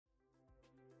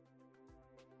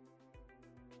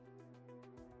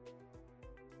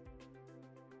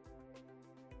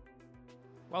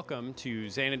Welcome to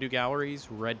Xanadu Gallery's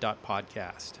Red Dot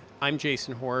Podcast. I'm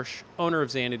Jason Horsch, owner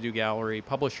of Xanadu Gallery,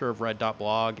 publisher of Red Dot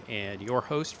Blog, and your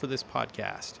host for this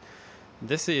podcast.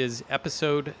 This is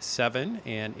episode 7,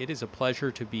 and it is a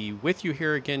pleasure to be with you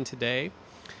here again today.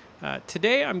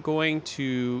 Today I'm going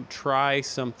to try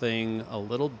something a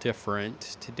little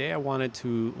different. Today I wanted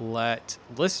to let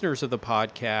listeners of the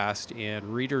podcast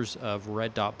and readers of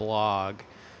Red Dot Blog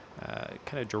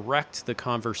kind of direct the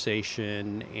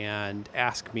conversation and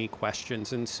ask me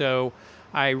questions. And so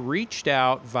I reached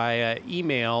out via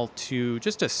email to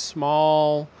just a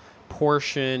small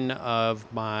portion of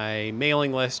my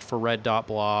mailing list for Red Dot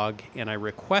Blog, and I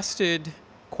requested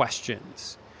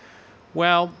questions.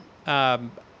 Well,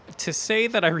 to say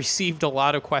that I received a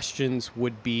lot of questions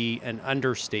would be an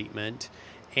understatement.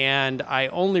 And I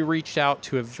only reached out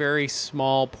to a very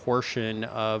small portion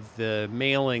of the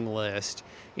mailing list.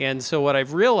 And so what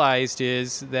I've realized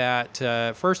is that,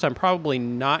 first, I'm probably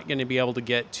not going to be able to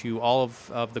get to all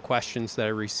of the questions that I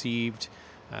received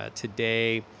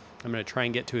today. I'm going to try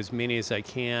and get to as many as I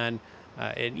can.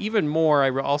 And even more, I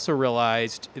also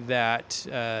realized that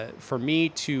for me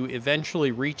to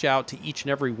eventually reach out to each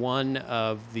and every one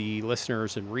of the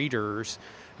listeners and readers,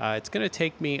 it's going to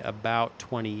take me about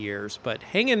 20 years, but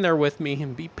hang in there with me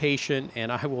and be patient,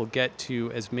 and I will get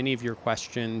to as many of your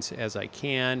questions as I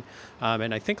can.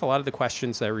 And I think a lot of the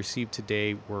questions that I received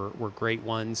today were great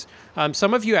ones.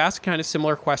 Some of you asked kind of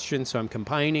similar questions, so I'm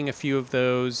combining a few of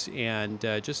those and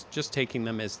just taking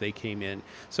them as they came in.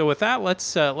 So with that,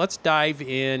 let's dive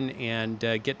in and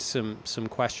get to some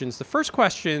questions. The first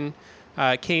question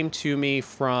came to me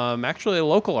from actually a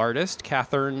local artist,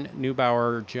 Catherine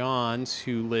Neubauer-Johns,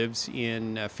 who lives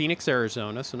in Phoenix,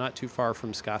 Arizona, so not too far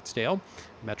from Scottsdale,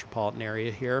 metropolitan area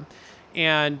here.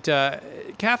 And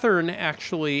Catherine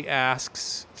actually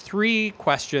asks 3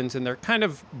 questions, and they're kind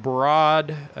of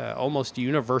broad, almost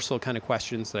universal kind of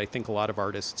questions that I think a lot of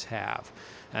artists have.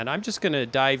 And I'm just going to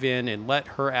dive in and let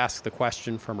her ask the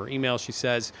question from her email. She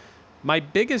says, "My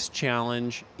biggest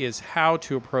challenge is how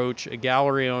to approach a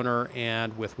gallery owner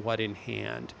and with what in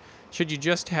hand. Should you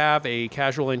just have a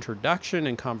casual introduction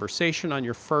and conversation on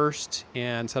your first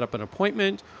and set up an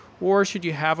appointment, or should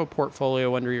you have a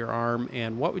portfolio under your arm,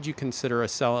 and what would you consider a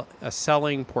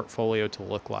selling portfolio to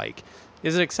look like?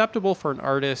 Is it acceptable for an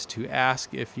artist to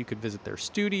ask if you could visit their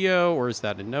studio, or is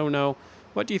that a no-no?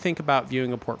 What do you think about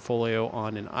viewing a portfolio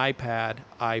on an iPad,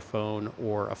 iPhone,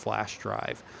 or a flash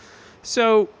drive?"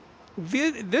 So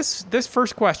this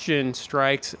first question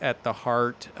strikes at the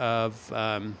heart of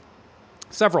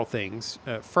several things.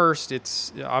 First,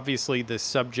 it's obviously the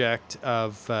subject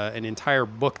of an entire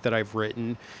book that I've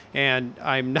written, and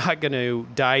I'm not going to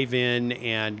dive in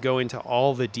and go into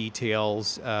all the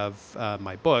details of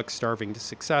my book, Starving to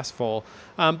Successful,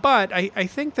 but I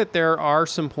think that there are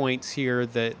some points here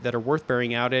that are worth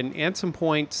bearing out, and some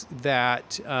points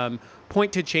that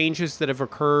point to changes that have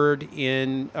occurred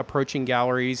in approaching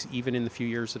galleries, even in the few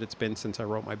years that it's been since I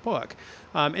wrote my book.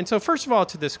 And so first of all,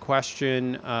 to this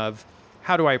question of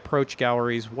how do I approach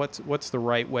galleries, what's the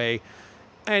right way?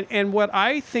 And what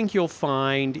I think you'll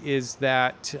find is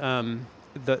that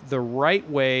the right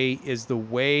way is the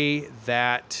way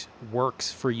that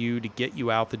works for you to get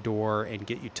you out the door and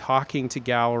get you talking to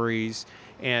galleries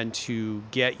and to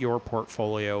get your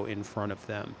portfolio in front of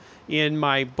them. In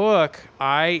my book,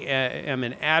 I am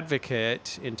an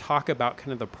advocate and talk about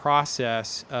kind of the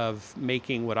process of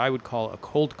making what I would call a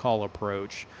cold call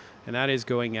approach, and that is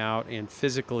going out and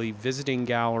physically visiting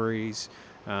galleries,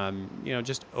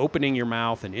 just opening your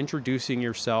mouth and introducing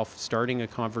yourself, starting a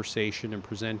conversation and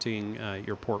presenting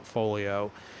your portfolio.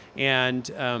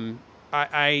 And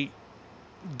I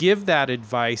give that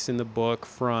advice in the book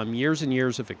from years and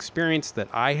years of experience that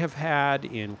I have had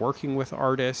in working with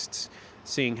artists,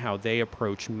 seeing how they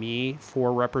approach me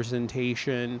for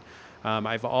representation.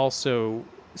 I've also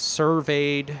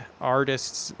surveyed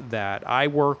artists that I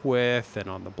work with and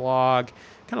on the blog,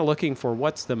 kind of looking for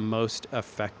what's the most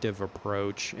effective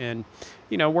approach. And,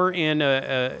 we're in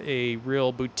a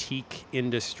real boutique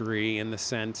industry in the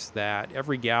sense that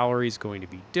every gallery is going to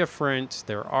be different.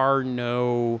 There are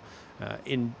no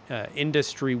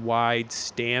industry-wide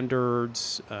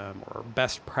standards or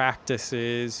best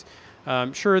practices.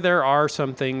 Sure, there are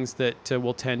some things that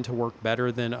will tend to work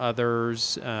better than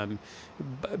others,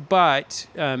 but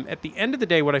at the end of the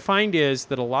day, what I find is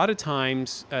that a lot of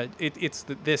times it's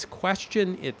this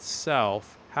question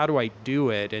itself how do I do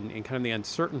it, and kind of the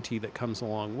uncertainty that comes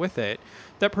along with it,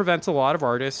 that prevents a lot of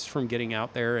artists from getting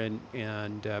out there and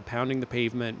pounding the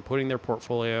pavement, putting their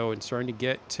portfolio, and starting to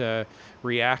get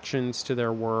reactions to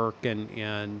their work,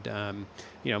 and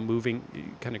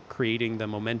moving, kind of creating the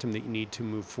momentum that you need to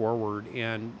move forward.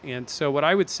 And so what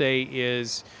I would say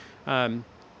is,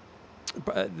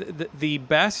 the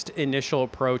best initial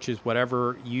approach is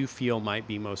whatever you feel might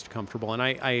be most comfortable. And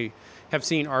I have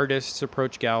seen artists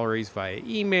approach galleries via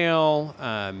email,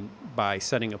 by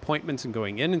setting appointments and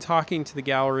going in and talking to the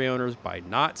gallery owners, by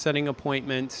not setting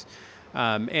appointments.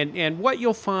 And what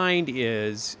you'll find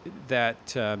is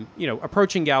that,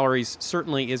 approaching galleries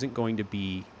certainly isn't going to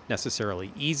be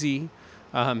necessarily easy.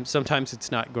 Sometimes it's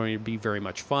not going to be very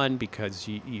much fun, because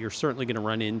you're certainly going to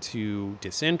run into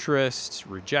disinterest,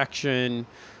 rejection,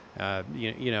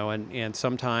 and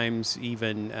sometimes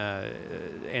even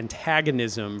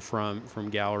antagonism from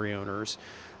gallery owners.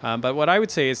 But what I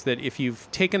would say is that if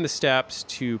you've taken the steps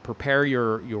to prepare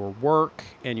your work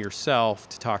and yourself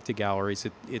to talk to galleries,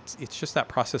 it's just that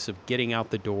process of getting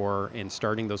out the door and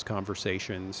starting those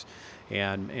conversations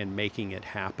and making it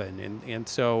happen. And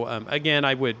so, again,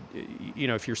 I would,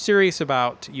 if you're serious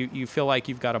about, you feel like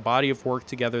you've got a body of work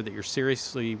together that you're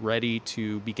seriously ready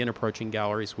to begin approaching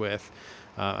galleries with,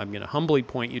 I'm going to humbly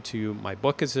point you to my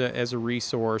book as a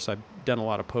resource. I've done a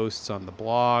lot of posts on the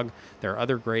blog. There are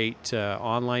other great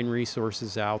online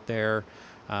resources out there,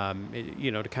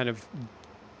 to kind of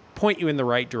point you in the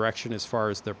right direction as far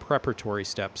as the preparatory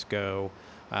steps go.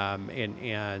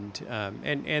 And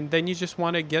then you just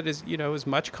want to get as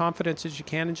much confidence as you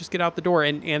can and just get out the door.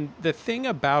 And the thing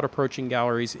about approaching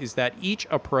galleries is that each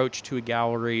approach to a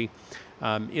gallery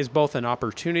is both an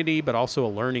opportunity but also a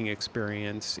learning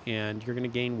experience, and you're going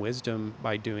to gain wisdom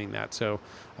by doing that. So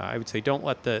I would say don't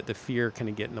let the fear kind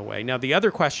of get in the way. Now, the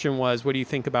other question was, what do you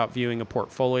think about viewing a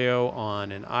portfolio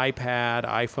on an iPad,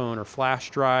 iPhone, or flash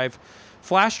drive?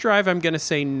 Flash drive, I'm going to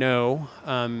say no,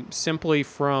 simply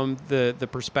from the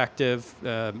perspective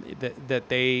that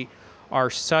they are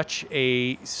such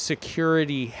a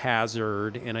security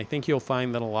hazard, and I think you'll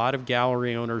find that a lot of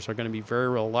gallery owners are going to be very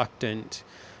reluctant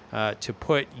to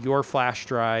put your flash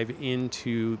drive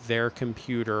into their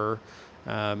computer.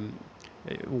 And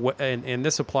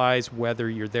this applies whether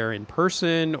you're there in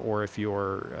person or if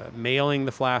you're mailing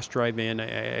the flash drive in.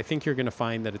 I think you're going to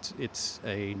find that it's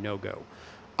a no-go.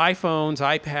 iPhones,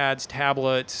 iPads,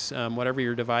 tablets, whatever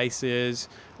your device is,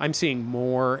 I'm seeing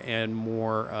more and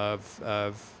more of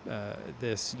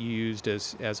this used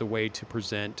as a way to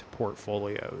present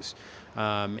portfolios.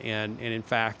 And in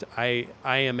fact, I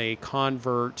am a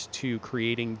convert to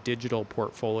creating digital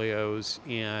portfolios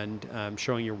and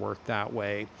showing your work that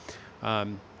way.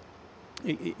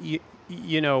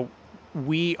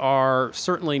 We are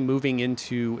certainly moving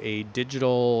into a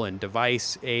digital and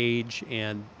device age,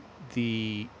 and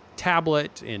the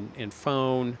tablet and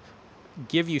phone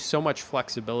give you so much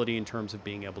flexibility in terms of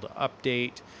being able to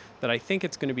update that I think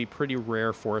it's going to be pretty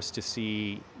rare for us to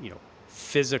see,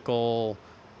 physical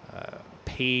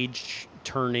page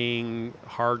turning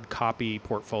hard copy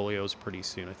portfolios pretty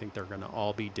soon. I think they're going to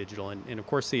all be digital. And of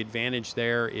course, the advantage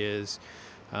there is,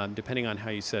 depending on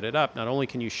how you set it up, not only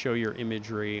can you show your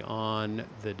imagery on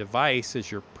the device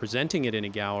as you're presenting it in a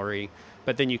gallery,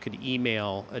 but then you could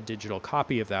email a digital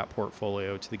copy of that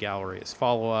portfolio to the gallery as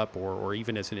follow-up or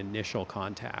even as an initial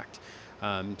contact.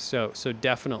 So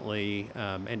definitely,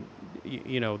 and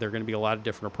there are going to be a lot of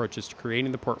different approaches to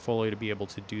creating the portfolio to be able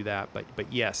to do that.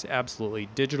 But yes, absolutely,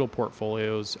 digital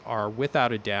portfolios are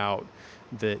without a doubt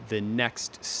the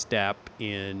next step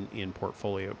in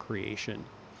portfolio creation.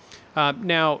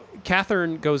 Now,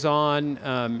 Catherine goes on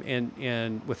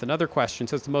and with another question,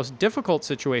 says, the most difficult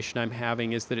situation I'm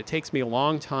having is that it takes me a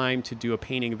long time to do a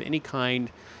painting of any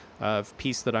kind of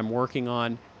piece that I'm working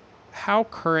on. How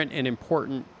current and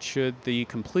important should the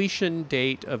completion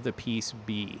date of the piece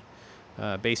be?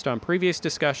 Based on previous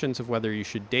discussions of whether you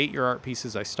should date your art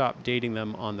pieces, I stopped dating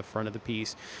them on the front of the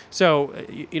piece. So,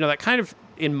 that kind of,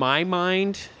 in my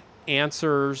mind,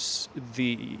 answers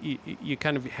you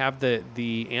kind of have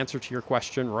the answer to your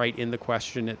question right in the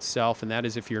question itself, and that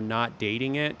is, if you're not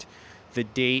dating it, the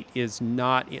date is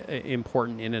not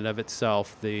important in and of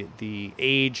itself. The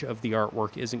age of the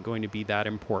artwork isn't going to be that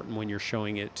important when you're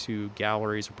showing it to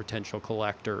galleries or potential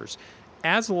collectors,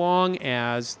 as long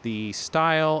as the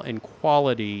style and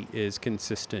quality is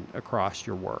consistent across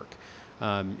your work.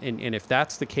 And if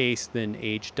that's the case, then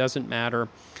age doesn't matter.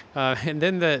 And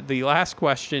then the last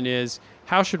question is,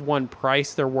 how should one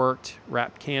price their work?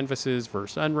 Wrapped canvases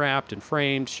versus unwrapped and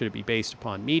framed? Should it be based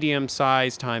upon medium,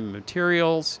 size, time, and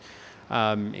materials?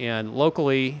 And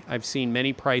locally, I've seen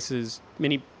many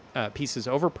pieces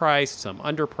overpriced, some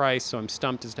underpriced, so I'm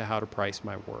stumped as to how to price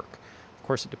my work. Of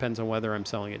course, it depends on whether I'm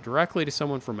selling it directly to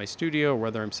someone from my studio or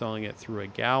whether I'm selling it through a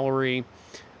gallery.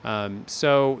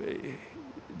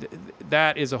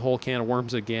 That is a whole can of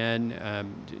worms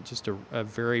again, just a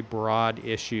very broad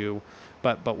issue.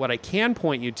 But what I can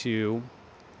point you to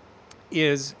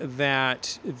is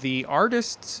that the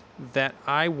artists that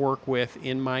I work with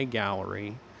in my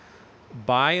gallery,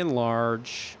 by and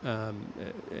large,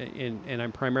 and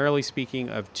I'm primarily speaking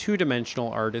of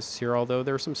two-dimensional artists here, although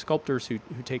there are some sculptors who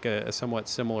take a somewhat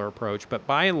similar approach, but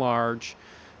by and large,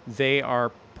 they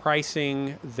are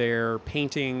pricing their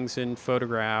paintings and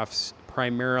photographs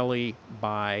primarily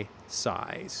by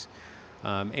size.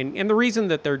 And the reason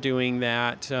that they're doing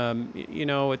that,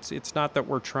 it's not that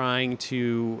we're trying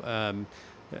to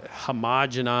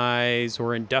homogenize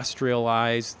or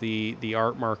industrialize the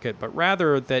art market, but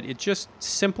rather that it just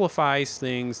simplifies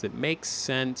things, that makes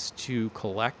sense to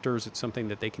collectors. It's something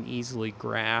that they can easily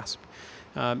grasp.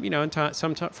 And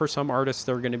for some artists,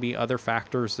 there are going to be other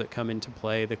factors that come into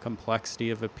play: the complexity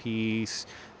of a piece,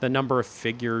 the number of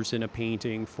figures in a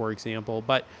painting, for example.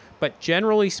 But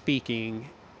generally speaking,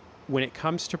 when it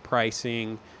comes to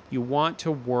pricing, you want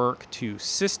to work to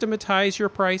systematize your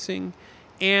pricing,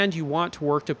 and you want to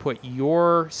work to put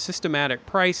your systematic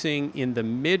pricing in the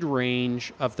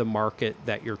mid-range of the market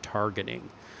that you're targeting.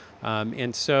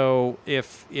 And so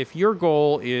if your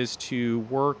goal is to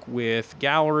work with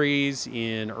galleries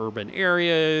in urban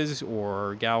areas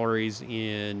or galleries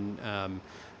in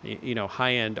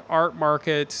high-end art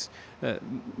markets,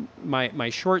 my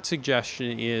short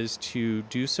suggestion is to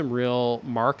do some real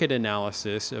market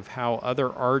analysis of how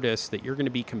other artists that you're going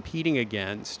to be competing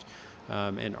against,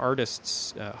 and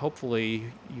artists,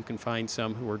 hopefully you can find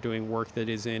some who are doing work that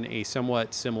is in a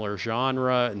somewhat similar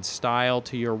genre and style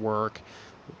to your work,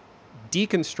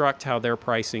 deconstruct how they're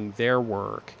pricing their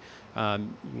work,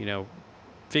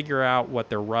 figure out what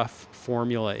their rough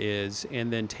formula is,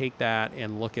 and then take that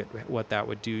and look at what that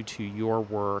would do to your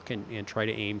work and try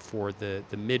to aim for the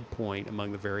midpoint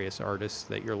among the various artists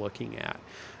that you're looking at.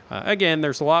 Again,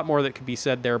 there's a lot more that could be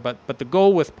said there, but the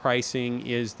goal with pricing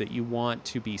is that you want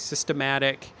to be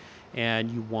systematic and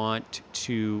you want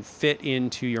to fit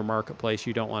into your marketplace.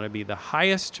 You don't want to be the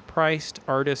highest priced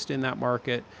artist in that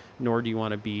market, nor do you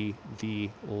want to be the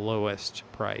lowest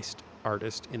priced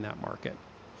artist in that market.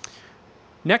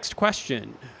 Next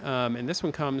question, and this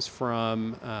one comes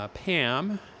from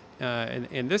Pam,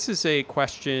 and this is a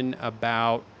question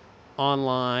about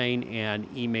online and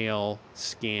email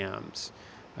scams.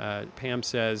 Pam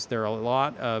says there are a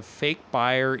lot of fake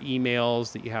buyer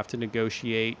emails that you have to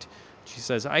negotiate. She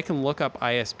says, I can look up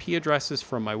ISP addresses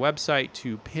from my website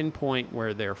to pinpoint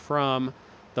where they're from.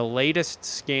 The latest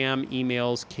scam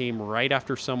emails came right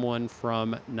after someone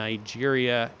from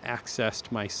Nigeria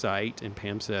accessed my site. And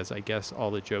Pam says, I guess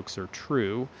all the jokes are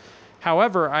true.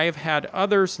 However, I have had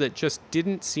others that just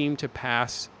didn't seem to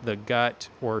pass the gut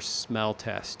or smell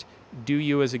test. Do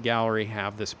you as a gallery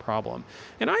have this problem?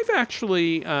 And I've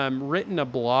actually written a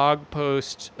blog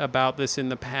post about this in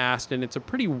the past, and it's a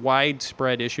pretty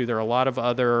widespread issue. There are a lot of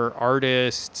other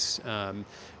artists,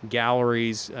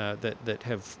 galleries that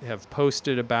have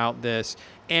posted about this,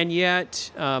 and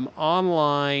yet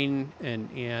online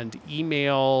and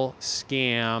email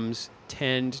scams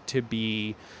tend to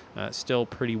be still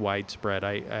pretty widespread.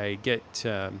 I get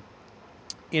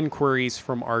inquiries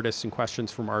from artists and questions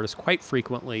from artists quite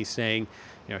frequently saying,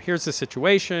 here's the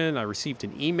situation. I received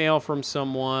an email from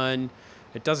someone.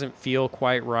 It doesn't feel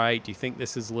quite right. Do you think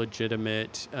this is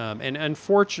legitimate? And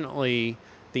unfortunately,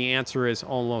 the answer is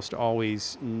almost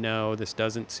always no, this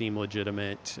doesn't seem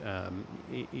legitimate.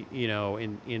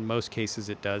 In most cases,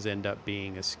 it does end up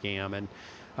being a scam. And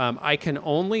I can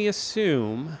only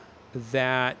assume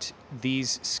that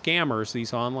these scammers,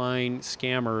 these online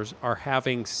scammers, are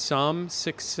having some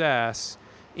success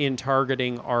in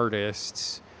targeting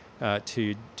artists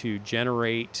to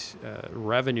generate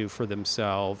revenue for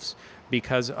themselves,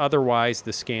 because otherwise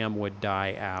the scam would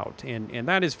die out. And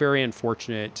that is very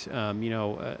unfortunate,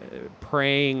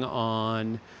 preying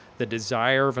on the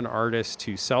desire of an artist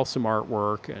to sell some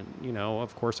artwork. And,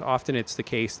 of course, often it's the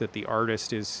case that the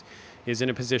artist is in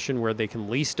a position where they can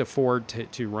least afford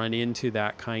to run into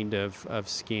that kind of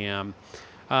scam.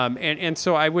 And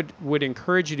so I would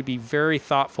encourage you to be very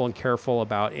thoughtful and careful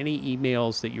about any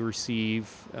emails that you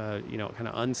receive, kind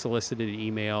of unsolicited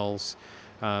emails,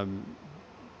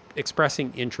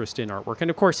 expressing interest in artwork.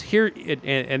 And of course, here,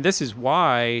 and this is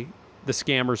why the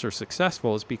scammers are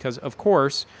successful, is because, of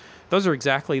course, those are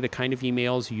exactly the kind of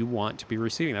emails you want to be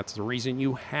receiving. That's the reason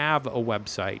you have a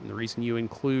website and the reason you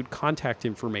include contact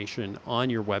information on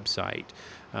your website,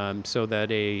 so that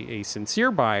a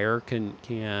sincere buyer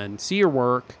can see your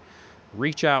work,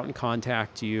 reach out and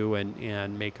contact you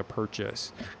and make a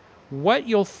purchase. What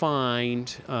you'll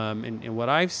find, and what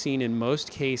I've seen in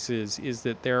most cases, is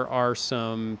that there are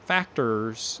some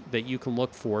factors that you can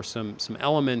look for, some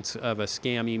elements of a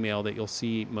scam email that you'll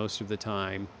see most of the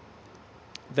time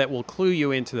that will clue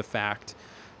you into the fact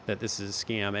that this is a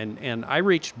scam. And I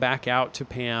reached back out to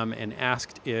Pam and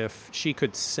asked if she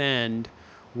could send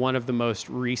one of the most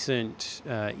recent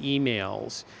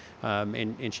emails.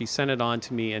 And she sent it on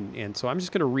to me, and so I'm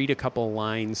just going to read a couple of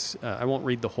lines. I won't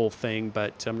read the whole thing,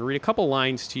 but I'm going to read a couple of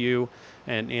lines to you,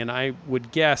 and I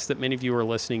would guess that many of you who are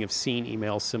listening have seen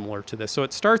emails similar to this. So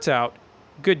it starts out,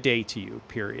 "Good day to you,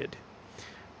 period."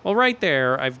 Well, right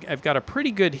there, I've got a pretty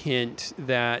good hint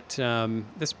that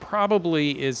this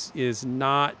probably is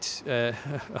not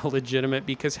legitimate,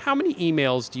 because how many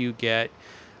emails do you get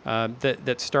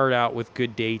that start out with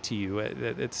 "good day to you"?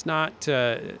 It's not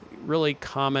really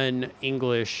common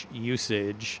English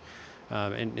usage,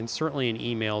 and certainly in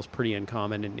emails pretty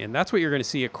uncommon. And that's what you're going to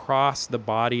see across the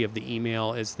body of the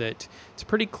email, is that it's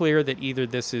pretty clear that either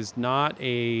this is not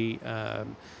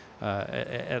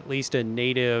at least a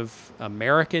native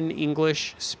American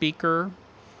English speaker,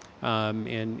 and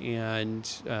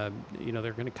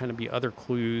there are going to kind of be other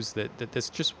clues that this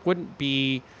just wouldn't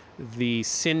be the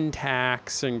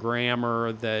syntax and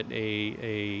grammar that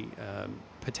a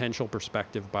potential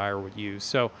prospective buyer would use.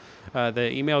 So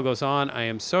the email goes on, "I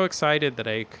am so excited that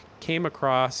I came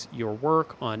across your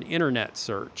work on internet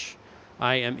search.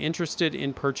 I am interested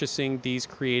in purchasing these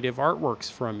creative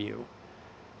artworks from you."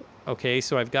 Okay,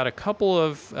 so I've got a couple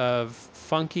of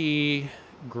funky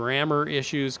grammar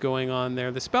issues going on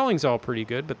there. The spelling's all pretty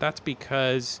good, but that's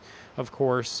because, of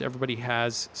course, everybody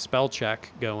has spell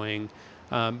check going.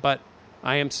 But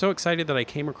I am so excited that I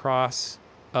came across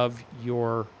of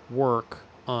your work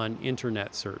on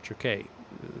internet search. Okay,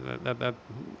 that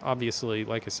obviously,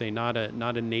 like I say, not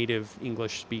a native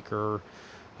English speaker,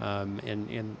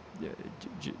 and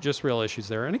just real issues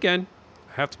there. And again,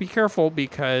 I have to be careful,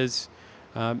 because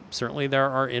certainly there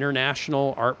are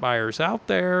international art buyers out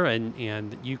there,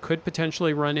 and you could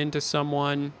potentially run into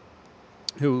someone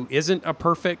who isn't a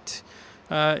perfect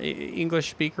English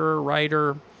speaker or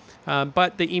writer.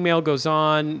 But the email goes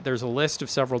on. There's a list of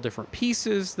several different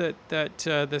pieces that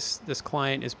this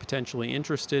client is potentially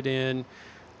interested in.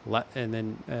 And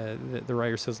then the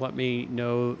writer says, "Let me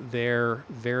know their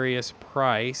various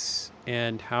price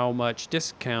and how much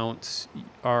discounts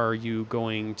are you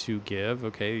going to give."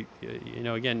 Okay,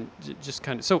 again, just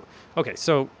kind of so. Okay,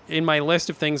 so in my list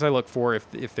of things I look for,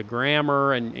 if the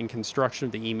grammar and construction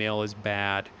of the email is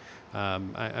bad,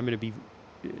 I'm going to be,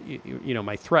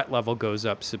 my threat level goes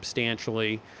up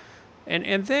substantially,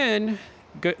 and then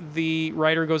the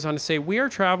writer goes on to say, "We are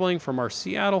traveling from our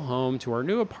Seattle home to our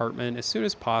new apartment as soon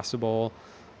as possible.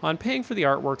 On paying for the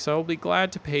artworks, I will be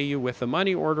glad to pay you with a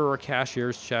money order or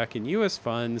cashier's check in U.S.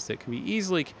 funds that can be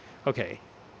easily..." Okay,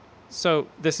 so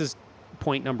this is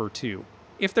point number 2.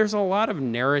 If there's a lot of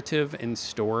narrative and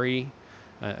story,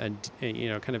 kind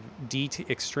of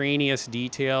extraneous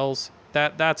details,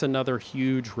 that's another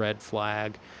huge red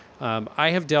flag. I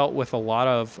have dealt with a lot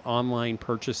of online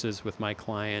purchases with my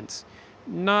clients.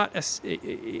 In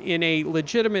a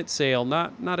legitimate sale,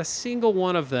 not a single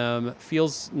one of them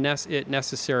feels it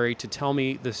necessary to tell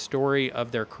me the story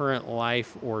of their current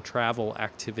life or travel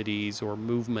activities or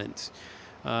movements.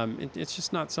 It's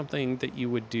just not something that you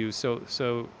would do.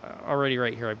 So already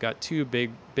right here, I've got 2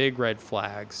 big red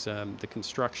flags: the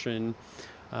construction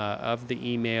of the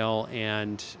email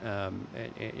and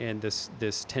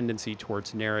this tendency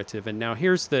towards narrative. And now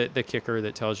here's the kicker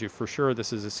that tells you for sure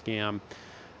this is a scam.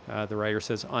 The writer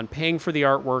says, "On paying for the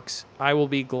artworks, I will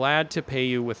be glad to pay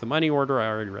you with a money order." I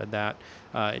already read that.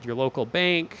 "At your local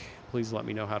bank, please let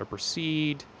me know how to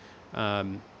proceed."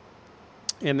 And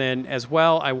then as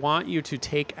well, "I want you to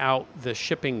take out the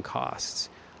shipping costs.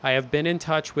 I have been in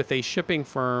touch with a shipping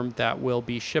firm that will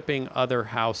be shipping other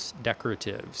house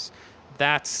decoratives."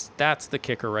 That's the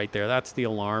kicker right there. That's the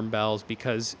alarm bells,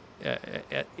 because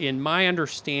in my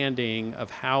understanding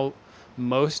of how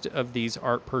most of these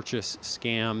art purchase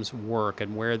scams work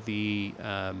and where the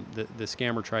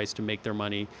scammer tries to make their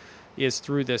money is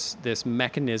through this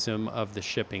mechanism of the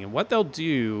shipping. And what they'll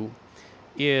do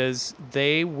is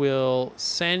they will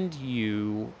send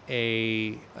you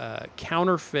a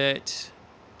counterfeit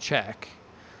check,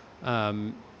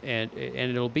 and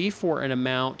it'll be for an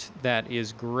amount that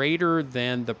is greater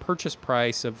than the purchase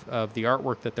price of the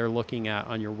artwork that they're looking at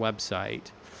on your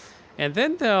website. And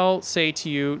then they'll say to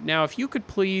you, now, if you could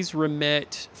please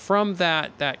remit from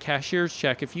that cashier's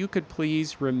check, if you could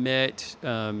please remit,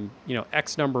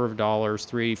 X number of dollars,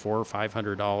 $300,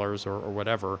 $400, $500 or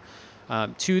whatever,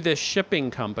 to this shipping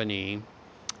company,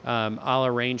 I'll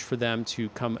arrange for them to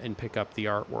come and pick up the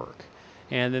artwork.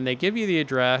 And then they give you the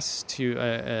address to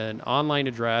an online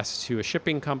address to a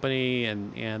shipping company,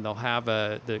 and they'll have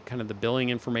the kind of the billing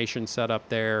information set up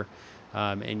there.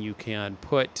 And you can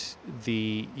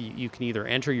you can either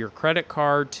enter your credit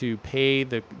card to pay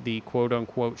the quote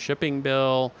unquote shipping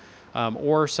bill,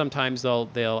 or sometimes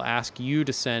they'll ask you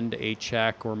to send a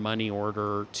check or money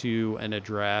order to an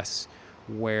address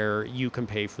where you can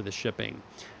pay for the shipping.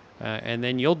 And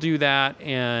then you'll do that,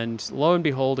 and lo and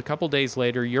behold, a couple days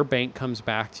later, your bank comes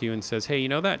back to you and says, hey,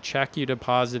 that check you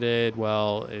deposited,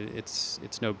 well,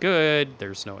 it's no good.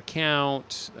 There's no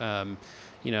account.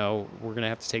 We're going to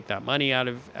have to take that money out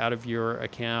of your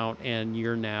account, and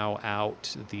you're now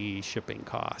out the shipping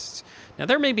costs. Now,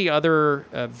 there may be other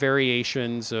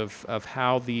variations of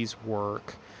how these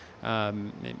work,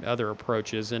 other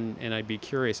approaches, and I'd be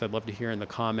curious. I'd love to hear in the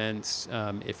comments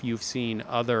if you've seen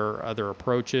other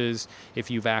approaches, if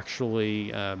you've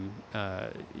actually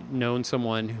known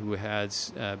someone who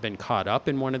has been caught up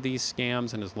in one of these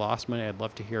scams and has lost money. I'd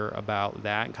love to hear about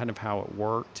that and kind of how it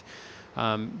worked.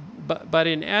 But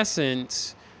in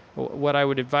essence, what I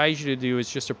would advise you to do is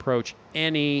just approach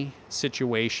any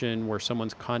situation where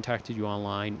someone's contacted you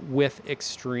online with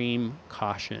extreme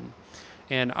caution.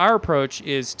 And our approach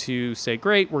is to say,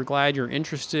 great, we're glad you're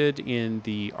interested in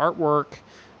the artwork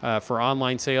for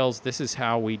online sales. This is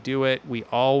how we do it. We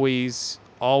always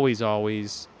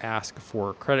ask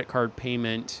for credit card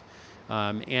payment.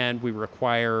 And we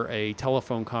require a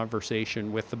telephone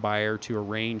conversation with the buyer to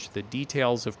arrange the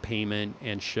details of payment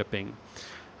and shipping.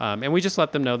 And we just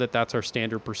let them know that that's our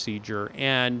standard procedure.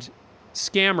 And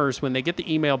scammers, when they get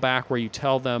the email back where you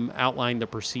tell them, outline the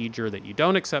procedure, that you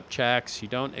don't accept checks, you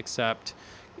don't accept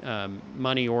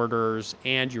money orders,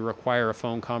 and you require a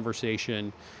phone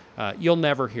conversation, you'll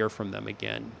never hear from them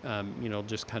again.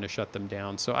 Just kind of shut them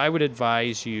down. So I would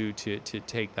advise you to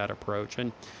take that approach.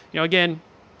 And, again,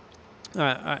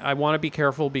 I want to be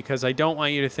careful because I don't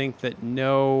want you to think that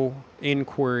no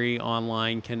inquiry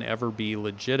online can ever be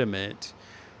legitimate.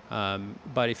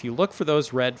 But if you look for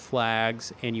those red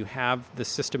flags and you have the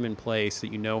system in place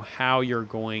that you know how you're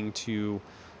going to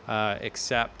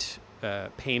accept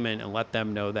payment and let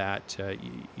them know that,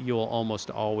 you'll almost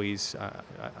always,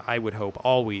 I would hope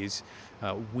always,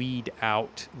 weed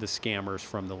out the scammers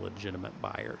from the legitimate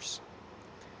buyers.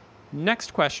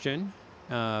 Next question.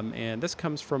 And this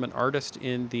comes from an artist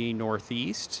in the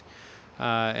Northeast.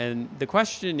 And the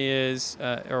question is,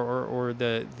 the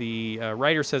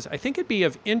writer says, I think it'd be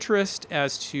of interest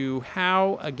as to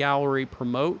how a gallery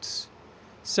promotes,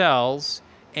 sells,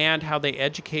 and how they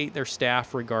educate their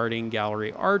staff regarding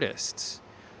gallery artists.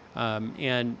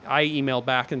 And I emailed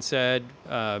back and said,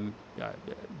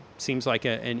 seems like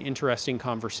an interesting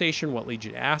conversation. What leads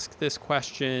you to ask this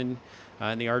question?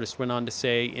 And the artist went on to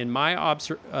say, in my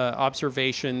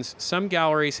observations, some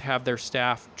galleries have their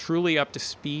staff truly up to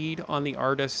speed on the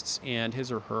artists and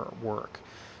his or her work.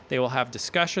 They will have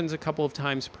discussions a couple of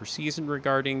times per season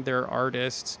regarding their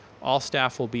artists. All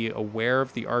staff will be aware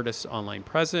of the artist's online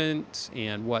presence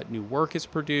and what new work is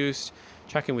produced.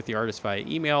 Checking with the artist via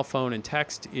email, phone, and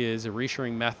text is a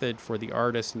reassuring method for the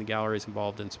artist and the galleries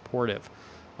involved and supportive.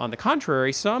 On the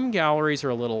contrary, some galleries are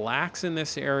a little lax in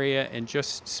this area and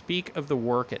just speak of the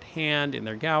work at hand in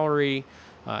their gallery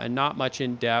and not much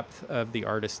in depth of the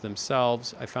artists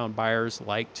themselves. I found buyers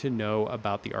like to know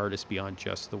about the artist beyond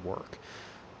just the work.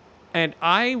 And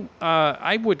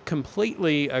I would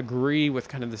completely agree with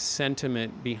kind of the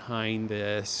sentiment behind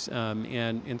this.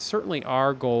 And certainly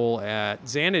our goal at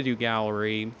Xanadu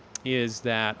Gallery is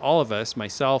that all of us,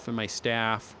 myself and my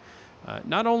staff,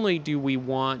 not only do we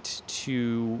want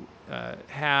to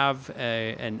have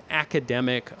an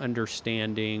academic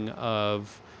understanding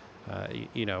of,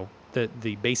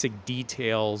 the basic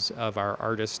details of our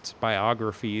artists'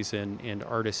 biographies and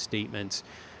artist statements,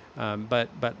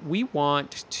 but we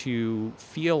want to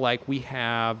feel like we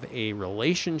have a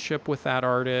relationship with that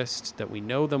artist, that we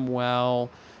know them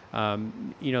well,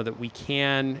 that we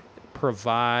can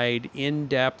provide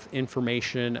in-depth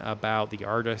information about the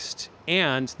artist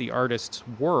and the artist's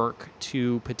work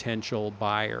to potential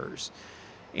buyers.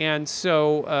 And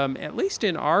so, at least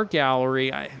in our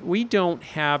gallery, we don't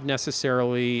have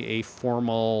necessarily a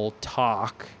formal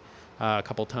talk a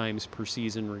couple times per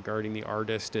season regarding the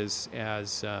artist as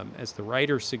the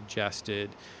writer suggested.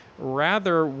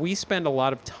 Rather, we spend a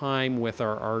lot of time with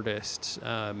our artists,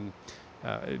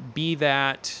 Be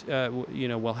that,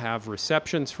 we'll have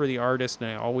receptions for the artist,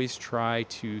 and I always try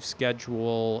to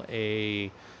schedule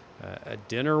a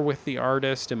dinner with the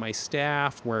artist and my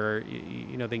staff where,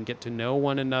 they can get to know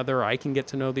one another. I can get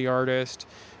to know the artist.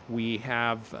 We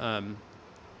have,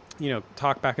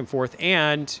 talk back and forth,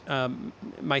 and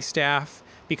my staff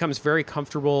becomes very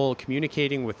comfortable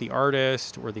communicating with the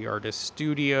artist or the artist's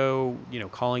studio,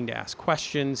 calling to ask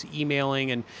questions,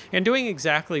 emailing, and doing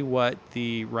exactly what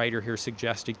the writer here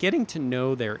suggested, getting to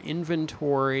know their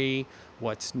inventory,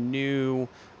 what's new,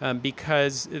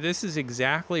 because this is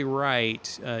exactly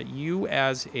right. You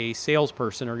as a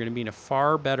salesperson are going to be in a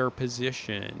far better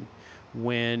position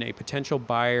when a potential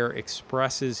buyer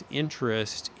expresses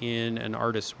interest in an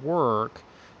artist's work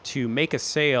to make a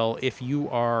sale if you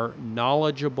are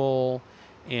knowledgeable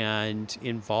and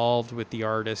involved with the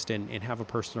artist and have a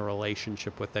personal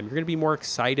relationship with them. You're going to be more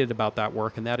excited about that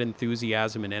work, and that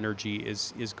enthusiasm and energy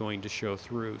is going to show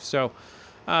through. So,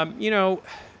 I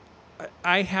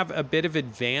have a bit of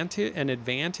an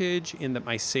advantage in that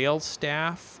my sales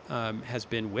staff has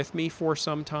been with me for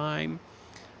some time.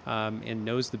 And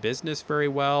knows the business very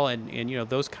well, and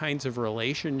those kinds of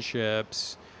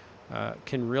relationships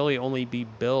can really only be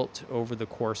built over the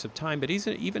course of time. But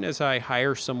even as I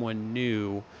hire someone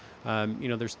new,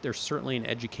 there's certainly an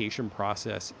education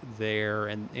process there,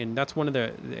 and that's one of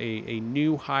a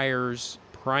new hire's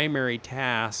primary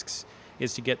tasks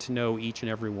is to get to know each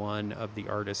and every one of the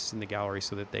artists in the gallery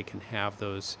so that they can have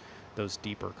those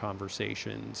deeper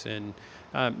conversations. And,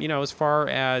 as far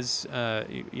as,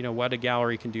 what a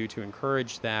gallery can do to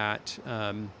encourage that,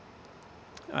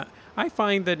 I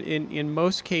find that in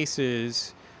most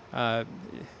cases,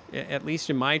 at least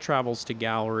in my travels to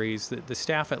galleries, the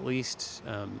staff at least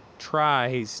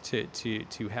tries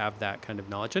to have that kind of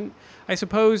knowledge. And I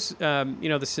suppose,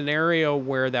 the scenario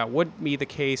where that wouldn't be the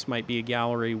case might be a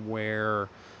gallery where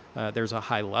there's a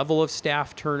high level of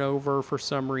staff turnover for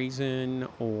some reason,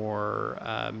 or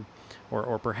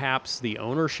perhaps the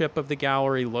ownership of the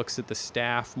gallery looks at the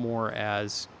staff more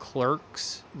as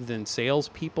clerks than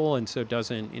salespeople, and so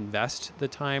doesn't invest the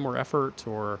time or effort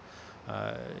or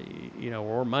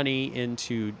money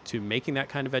into making that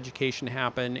kind of education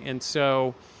happen. And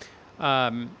so,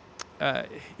 these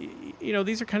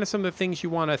are kind of some of the things you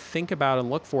want to think about and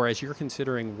look for as you're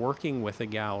considering working with a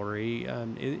gallery.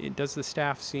 Does the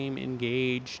staff seem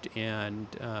engaged and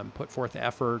put forth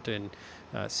effort and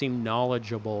seem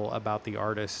knowledgeable about the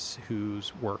artists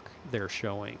whose work they're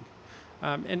showing?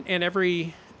 And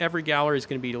every gallery is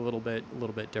going to be a little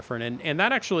bit different. And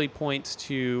that actually points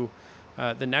to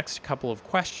the next couple of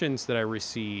questions that I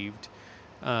received.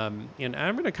 And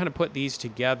I'm going to kind of put these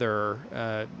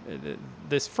together.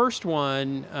 This first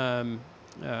one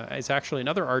is actually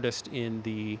another artist in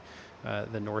the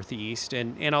Northeast.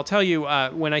 And I'll tell you,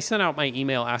 when I sent out my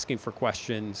email asking for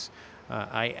questions,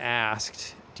 I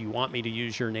asked, do you want me to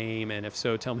use your name? And if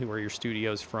so, tell me where your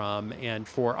studio's from. And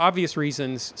for obvious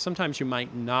reasons, sometimes you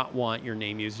might not want your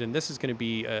name used. And this is going to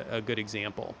be a good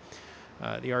example.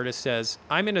 The artist says,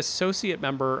 I'm an associate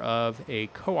member of a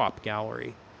co-op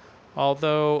gallery.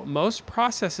 Although most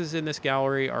processes in this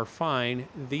gallery are fine,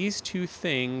 these two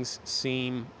things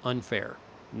seem unfair.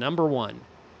 Number one,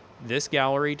 this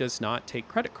gallery does not take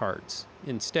credit cards.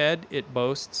 Instead, it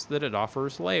boasts that it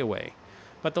offers layaway.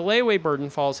 But the layaway burden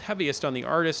falls heaviest on the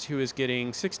artist, who is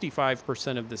getting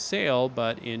 65% of the sale,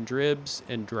 but in dribs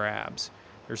and drabs.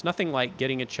 There's nothing like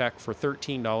getting a check for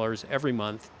 $13 every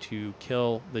month to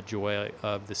kill the joy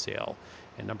of the sale.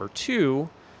 And number two,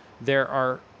 there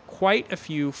are quite a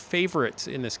few favorites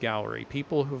in this gallery,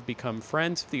 people who have become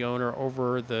friends of the owner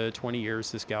over the 20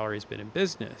 years this gallery has been in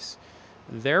business.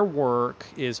 Their work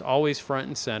is always front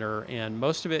and center, and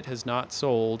most of it has not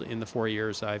sold in the 4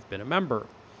 years I've been a member.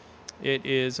 It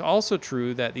is also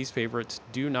true that these favorites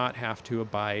do not have to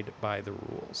abide by the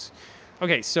rules.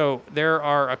 Okay, so there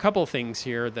are a couple of things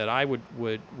here that I would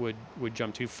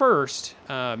jump to. First,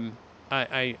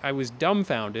 I was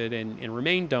dumbfounded and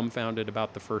remain dumbfounded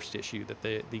about the first issue, that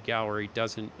the gallery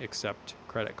doesn't accept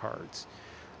credit cards.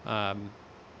 I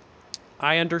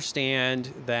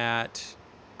understand that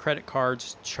credit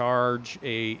cards charge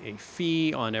a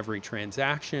fee on every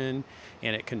transaction,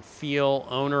 and it can feel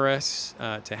onerous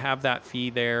to have that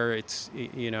fee there. It's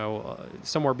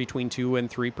somewhere between 2 and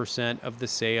 3% of the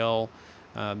sale.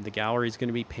 The gallery is going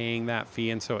to be paying that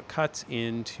fee, and so it cuts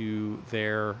into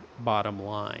their bottom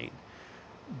line.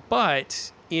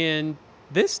 But in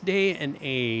this day and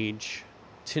age,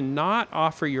 to not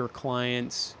offer your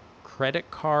clients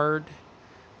credit card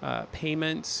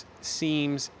payments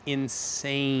seems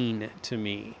insane to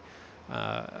me.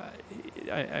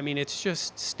 I mean, it's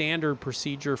just standard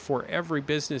procedure for every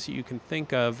business that you can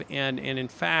think of. And in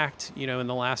fact, in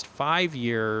the last 5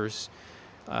 years,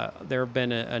 there have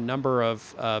been a number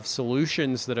of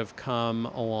solutions that have come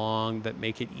along that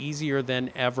make it easier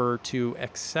than ever to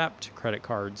accept credit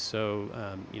cards. So,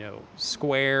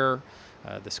 Square,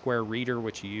 the Square Reader,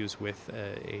 which you use with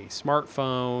a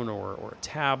smartphone or a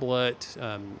tablet,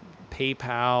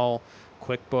 PayPal,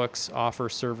 QuickBooks offer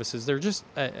services. There are just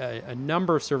a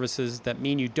number of services that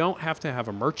mean you don't have to have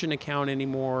a merchant account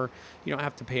anymore. You don't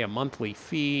have to pay a monthly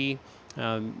fee.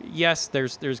 Yes,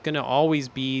 there's going to always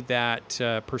be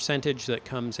that percentage that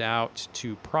comes out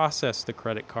to process the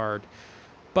credit card,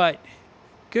 but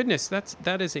goodness,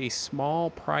 that is a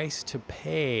small price to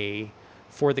pay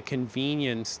for the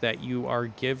convenience that you are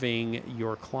giving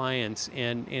your clients.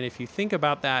 And if you think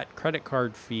about that credit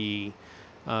card fee,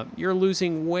 you're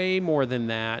losing way more than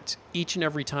that each and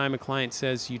every time a client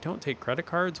says, "You don't take credit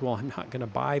cards? Well, I'm not going to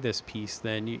buy this piece."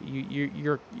 Then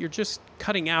you're just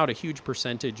cutting out a huge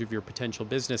percentage of your potential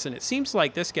business. And it seems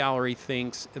like this gallery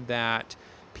thinks that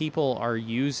people are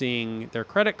using their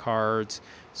credit cards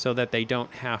so that they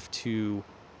don't have to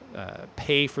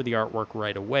pay for the artwork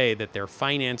right away, that they're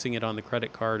financing it on the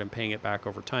credit card and paying it back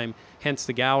over time. Hence,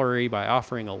 the gallery, by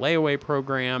offering a layaway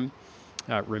program,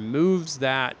 removes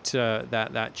that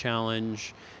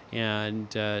challenge,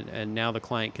 and now the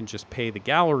client can just pay the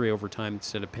gallery over time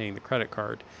instead of paying the credit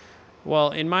card.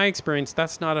 Well, in my experience,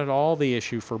 that's not at all the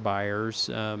issue for buyers.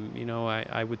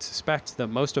 I would suspect that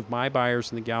most of my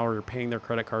buyers in the gallery are paying their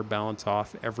credit card balance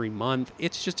off every month.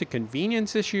 It's just a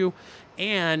convenience issue,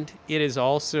 and it is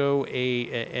also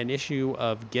an issue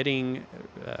of getting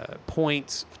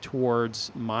points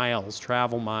towards miles,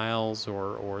 travel miles,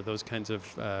 or those kinds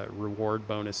of reward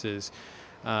bonuses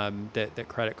that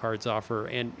credit cards offer.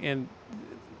 And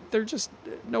they're just,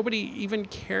 nobody even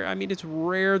care. I mean, it's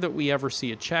rare that we ever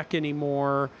see a check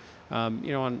anymore.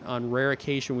 On rare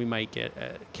occasion, we might get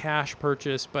a cash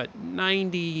purchase, but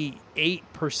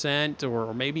 98%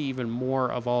 or maybe even more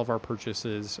of all of our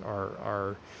purchases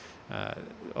are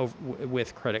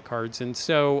with credit cards. And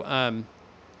so,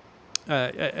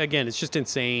 again, it's just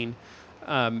insane.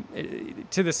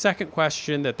 To the second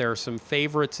question, that there are some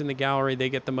favorites in the gallery, they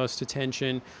get the most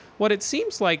attention. What it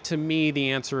seems like to me,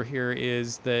 the answer here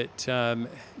is that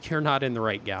you're not in the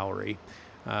right gallery.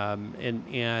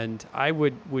 And I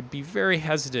would be very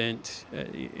hesitant,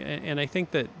 and I think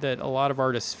that a lot of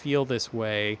artists feel this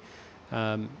way.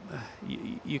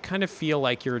 You kind of feel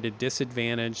like you're at a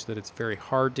disadvantage, that it's very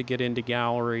hard to get into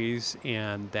galleries,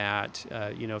 and that,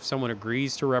 if someone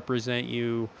agrees to represent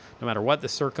you, no matter what the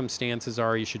circumstances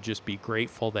are, you should just be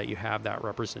grateful that you have that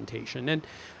representation. And,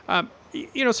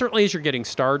 certainly as you're getting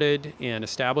started and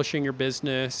establishing your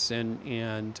business and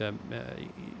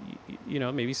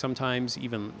maybe sometimes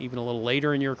even a little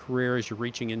later in your career as you're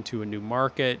reaching into a new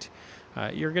market,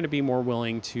 you're going to be more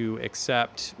willing to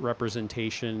accept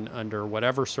representation under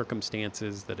whatever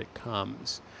circumstances that it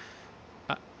comes.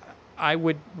 I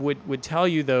would tell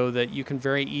you, though, that you can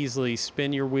very easily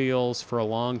spin your wheels for a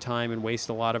long time and waste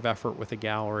a lot of effort with a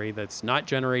gallery that's not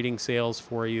generating sales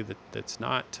for you, that's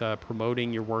not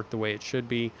promoting your work the way it should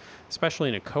be, especially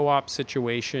in a co-op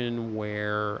situation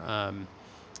where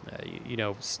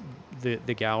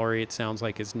the gallery, it sounds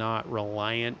like, is not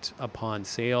reliant upon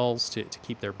sales to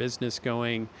keep their business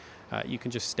going. You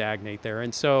can just stagnate there.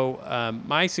 And so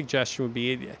my suggestion would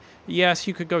be, yes,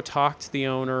 you could go talk to the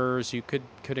owners. You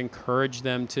could encourage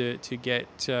them to get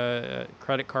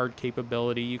credit card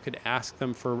capability. You could ask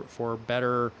them for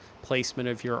better placement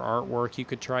of your artwork. You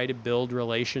could try to build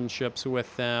relationships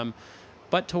with them.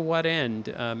 But to what end?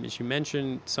 As you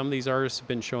mentioned, some of these artists have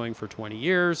been showing for 20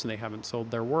 years and they haven't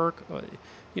sold their work.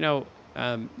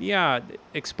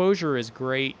 Exposure is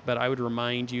great, but I would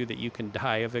remind you that you can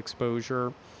die of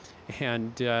exposure.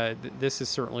 And this is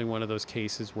certainly one of those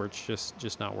cases where it's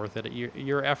just not worth it.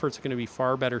 Your efforts are going to be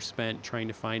far better spent trying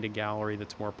to find a gallery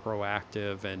that's more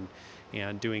proactive and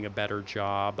doing a better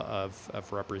job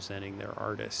of representing their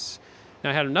artists. Now,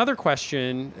 I had another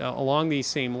question along these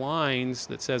same lines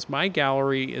that says, my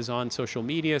gallery is on social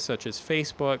media such as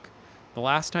Facebook. The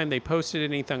last time they posted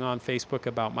anything on Facebook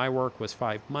about my work was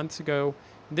 5 months ago.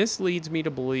 This leads me to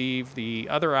believe the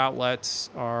other outlets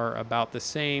are about the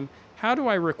same. How do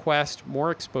I request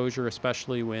more exposure,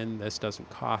 especially when this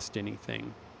doesn't cost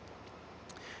anything?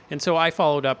 And so I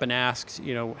followed up and asked,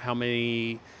 how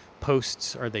many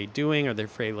posts are they doing? Are they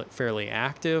fairly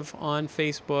active on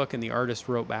Facebook? And the artist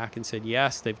wrote back and said,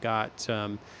 yes, they've got,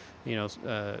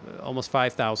 almost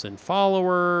 5,000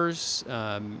 followers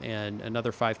and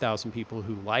another 5,000 people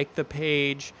who like the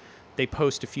page. They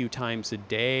post a few times a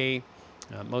day.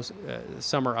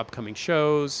 Some are upcoming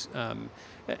shows.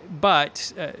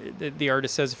 But the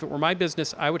artist says, if it were my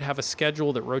business, I would have a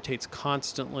schedule that rotates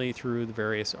constantly through the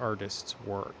various artists'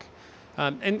 work.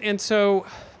 So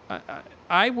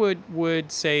I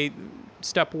would say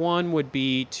step one would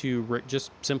be to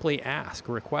just simply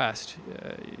request,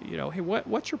 hey,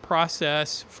 what's your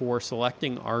process for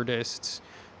selecting artists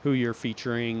who you're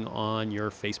featuring on your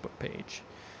Facebook page?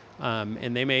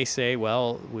 And they may say,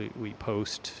 well, we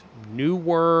post new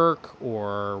work,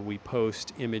 or we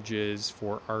post images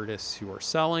for artists who are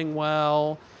selling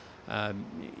well.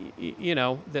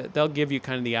 They'll give you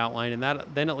kind of the outline, and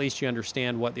then at least you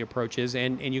understand what the approach is,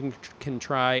 and you can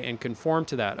try and conform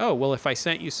to that. Oh, well, if I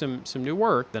sent you some new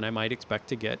work, then I might expect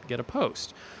to get a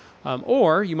post.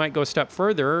 Or you might go a step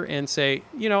further and say,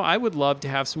 I would love to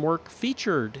have some work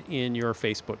featured in your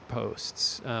Facebook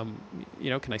posts.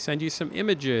 Can I send you some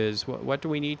images? What do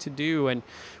we need to do? And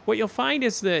what you'll find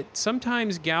is that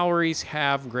sometimes galleries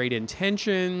have great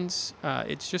intentions.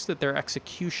 It's just that their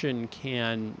execution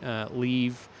can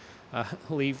leave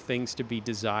things to be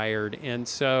desired. And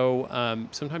so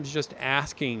sometimes just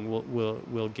asking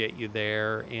will get you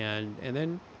there, and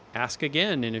then ask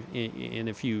again in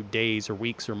a few days or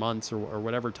weeks or months or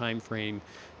whatever time frame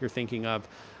you're thinking of.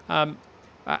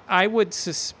 I would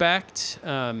suspect,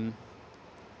 at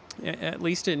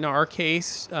least in our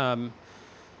case,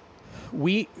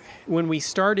 when we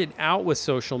started out with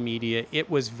social media, it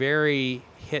was very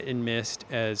hit and missed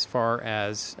as far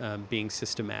as being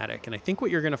systematic. And I think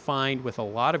what you're going to find with a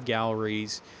lot of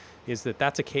galleries is that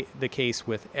that's the case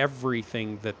with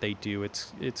everything that they do.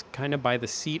 It's kind of by the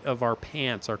seat of our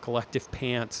pants, our collective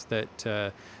pants,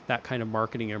 that kind of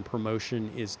marketing and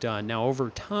promotion is done. Now, over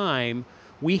time,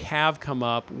 we have come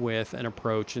up with an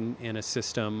approach and a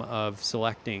system of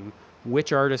selecting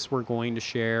which artists we're going to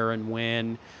share and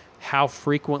when, how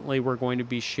frequently we're going to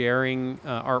be sharing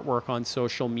artwork on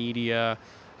social media,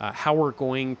 how we're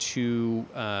going to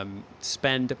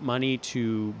spend money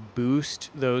to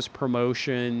boost those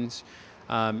promotions,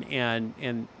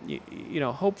 and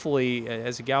hopefully,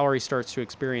 as a gallery starts to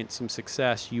experience some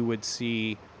success, you would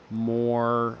see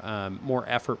more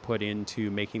effort put into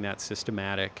making that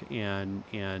systematic and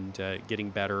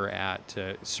getting better at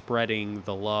spreading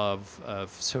the love of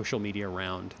social media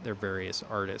around their various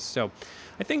artists. So,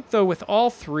 I think though with all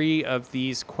three of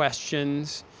these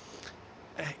questions,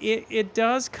 it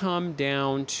does come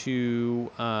down to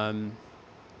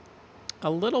a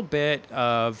little bit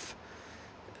of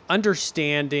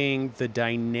understanding the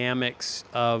dynamics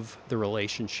of the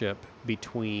relationship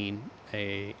between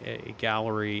a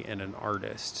gallery and an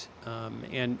artist.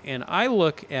 And I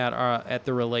look at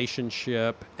the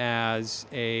relationship as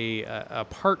a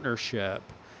partnership.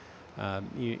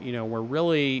 Where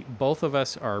really both of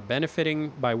us are benefiting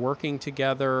by working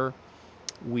together.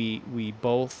 We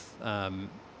both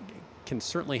can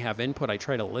certainly have input. I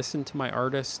try to listen to my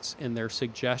artists and their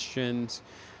suggestions.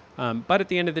 But at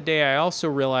the end of the day, I also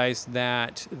realize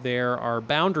that there are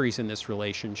boundaries in this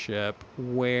relationship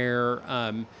where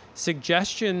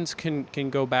suggestions can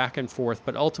go back and forth,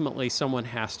 but ultimately someone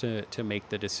has to make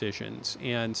the decisions.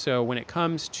 And so when it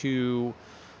comes to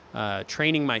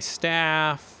training my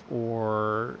staff,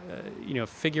 or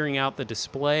figuring out the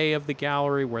display of the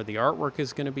gallery, where the artwork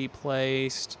is going to be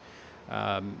placed,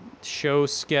 show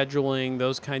scheduling,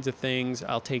 those kinds of things,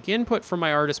 I'll take input from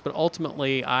my artist, but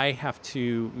ultimately I have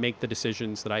to make the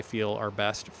decisions that I feel are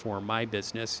best for my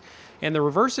business. And the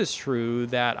reverse is true,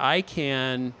 that I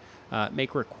can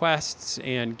make requests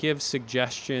and give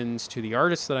suggestions to the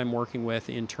artists that I'm working with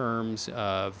in terms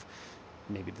of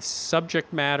maybe the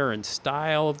subject matter and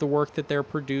style of the work that they're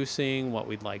producing, what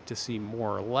we'd like to see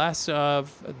more or less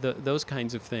of, those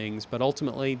kinds of things. But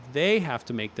ultimately, they have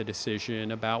to make the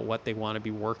decision about what they want to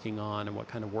be working on and what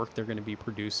kind of work they're going to be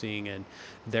producing and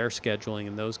their scheduling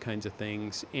and those kinds of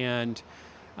things. And,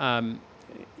 at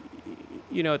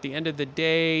the end of the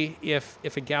day, if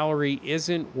a gallery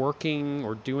isn't working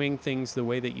or doing things the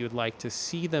way that you'd like to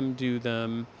see them do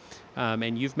them,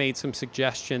 and you've made some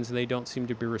suggestions and they don't seem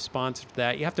to be responsive to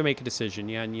that, you have to make a decision.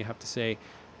 And you have to say,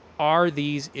 are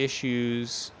these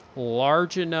issues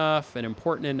large enough and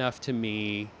important enough to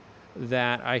me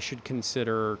that I should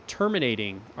consider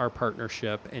terminating our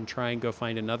partnership and try and go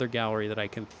find another gallery that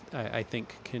I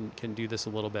think can do this a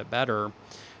little bit better?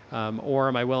 Or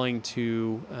am I willing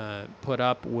to put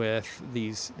up with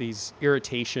these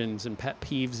irritations and pet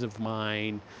peeves of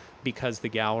mine because the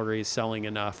gallery is selling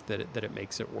enough that it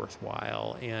makes it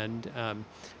worthwhile? And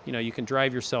you can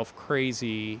drive yourself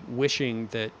crazy wishing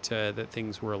that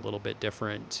things were a little bit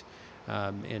different.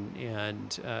 At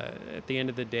the end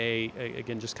of the day,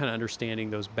 again, just kind of understanding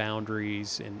those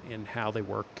boundaries and how they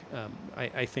work,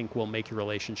 I think will make your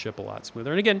relationship a lot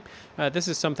smoother. And again, this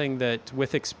is something that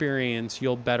with experience,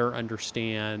 you'll better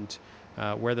understand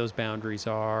where those boundaries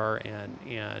are, and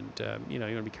you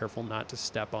want to be careful not to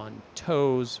step on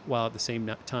toes while at the same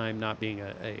time not being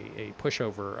a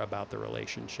pushover about the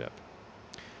relationship.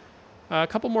 A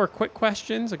couple more quick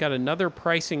questions. I got another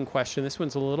pricing question. This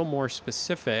one's a little more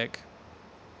specific.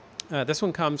 This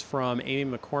one comes from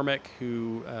Amy McCormick,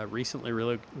 who recently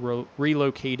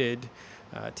relocated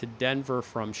to Denver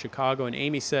from Chicago. And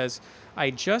Amy says,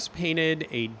 I just painted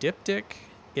a diptych.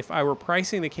 If I were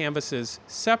pricing the canvases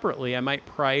separately, I might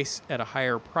price at a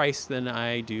higher price than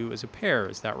I do as a pair.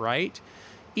 Is that right?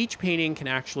 Each painting can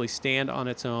actually stand on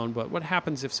its own, but what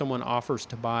happens if someone offers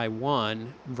to buy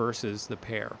one versus the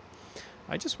pair?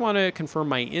 I just want to confirm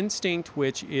my instinct,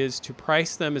 which is to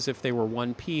price them as if they were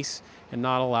one piece and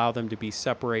not allow them to be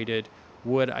separated.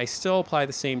 Would I still apply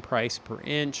the same price per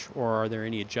inch, or are there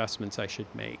any adjustments I should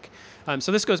make?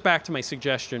 So this goes back to my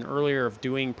suggestion earlier of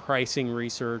doing pricing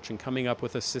research and coming up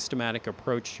with a systematic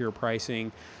approach to your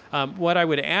pricing. What I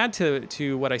would add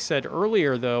to what I said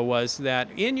earlier, though, was that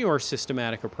in your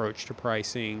systematic approach to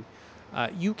pricing,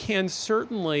 you can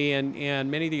certainly, and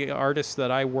many of the artists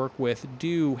that I work with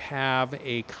do have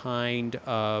a kind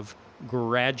of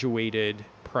graduated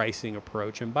pricing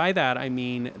approach. And by that, I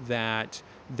mean that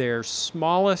their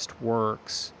smallest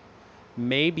works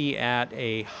may be at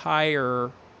a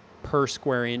higher per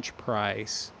square inch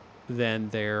price than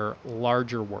their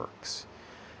larger works.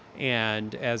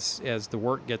 And as the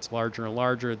work gets larger and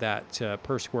larger, that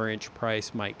per square inch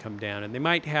price might come down. And they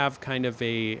might have kind of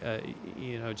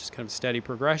just kind of steady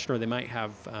progression, or they might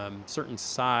have certain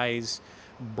size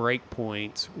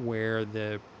breakpoints where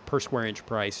the per square inch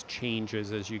price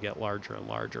changes as you get larger and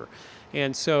larger.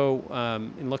 And so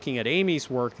in looking at Amy's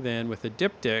work then with the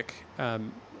diptych,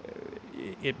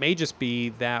 it may just be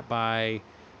that by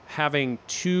having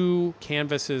two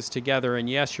canvases together, and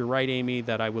yes, you're right, Amy,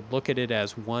 that I would look at it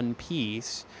as one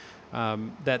piece,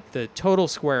 that the total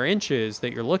square inches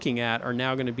that you're looking at are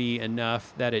now going to be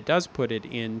enough that it does put it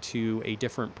into a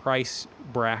different price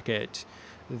bracket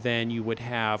than you would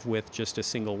have with just a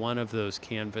single one of those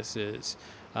canvases.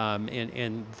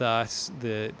 And thus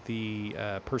the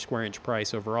per square inch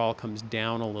price overall comes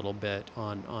down a little bit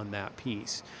on that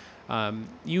piece.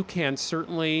 You can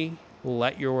certainly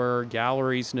let your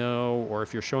galleries know, or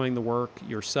if you're showing the work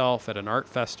yourself at an art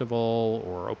festival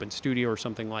or open studio or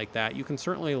something like that, you can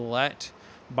certainly let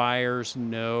buyers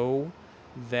know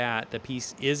that the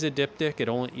piece is a diptych. It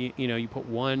only, you put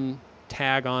one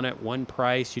tag on it, one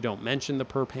price. You don't mention the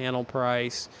per panel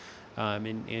price.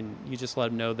 And you just let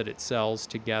them know that it sells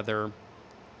together.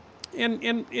 And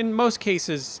in most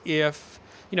cases, if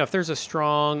there's a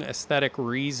strong aesthetic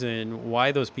reason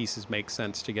why those pieces make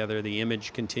sense together, the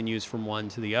image continues from one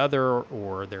to the other,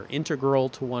 or they're integral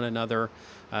to one another,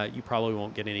 you probably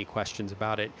won't get any questions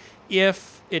about it.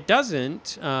 If it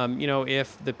doesn't,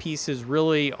 if the pieces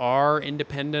really are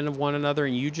independent of one another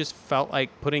and you just felt like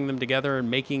putting them together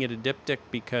and making it a diptych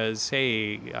because,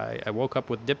 hey, I woke up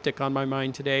with diptych on my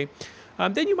mind today,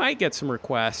 then you might get some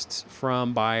requests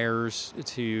from buyers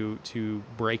to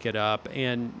break it up.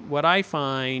 And what I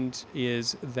find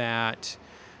is that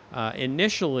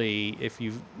initially, if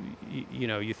you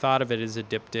thought of it as a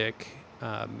diptych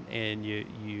and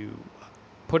you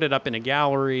put it up in a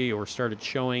gallery or started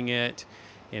showing it,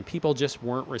 and people just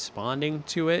weren't responding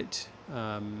to it,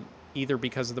 either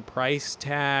because of the price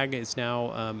tag is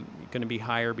now going to be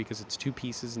higher because it's two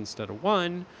pieces instead of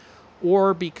one,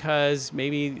 or because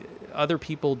maybe other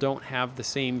people don't have the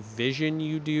same vision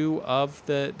you do of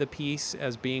the piece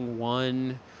as being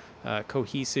one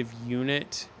cohesive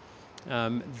unit,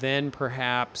 then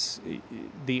perhaps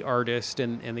the artist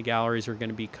and the galleries are going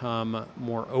to become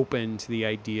more open to the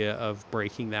idea of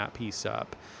breaking that piece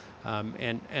up.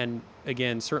 And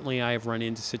again, certainly I have run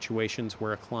into situations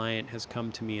where a client has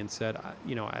come to me and said,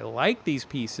 I like these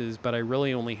pieces, but I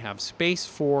really only have space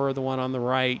for the one on the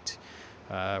right,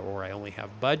 or I only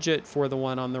have budget for the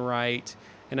one on the right.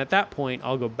 And at that point,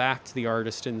 I'll go back to the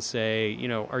artist and say,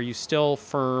 are you still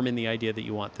firm in the idea that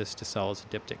you want this to sell as a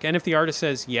diptych? And if the artist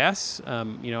says yes,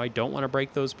 I don't want to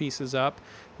break those pieces up,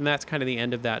 and that's kind of the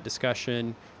end of that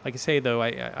discussion. Like I say, though,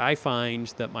 I find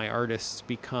that my artists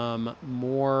become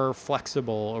more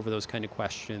flexible over those kind of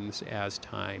questions as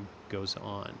time goes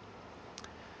on.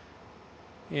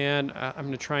 And I'm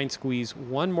going to try and squeeze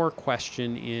one more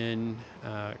question in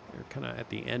kind of at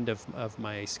the end of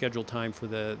my scheduled time for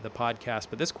the podcast.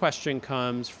 But this question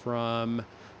comes from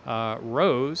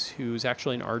Rose, who's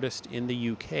actually an artist in the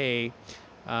UK.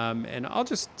 And I'll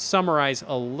just summarize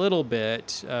a little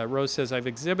bit. Rose says, I've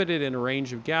exhibited in a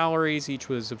range of galleries. Each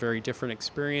was a very different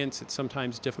experience. It's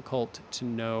sometimes difficult to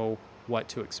know what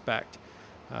to expect.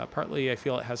 Partly, I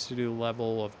feel it has to do with the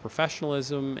level of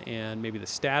professionalism and maybe the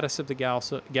status of the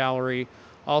gallery.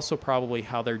 Also, probably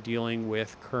how they're dealing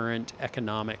with current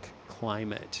economic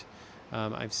climate.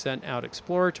 I've sent out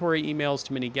exploratory emails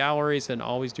to many galleries and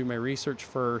always do my research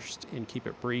first and keep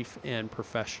it brief and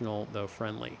professional, though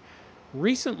friendly.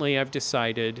 Recently, I've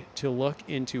decided to look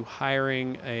into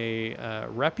hiring a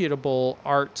reputable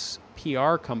arts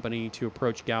PR company to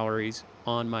approach galleries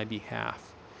on my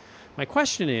behalf. My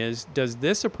question is, does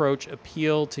this approach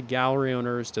appeal to gallery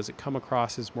owners? Does it come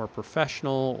across as more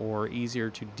professional or easier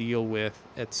to deal with,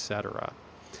 etc.?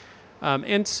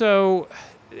 And so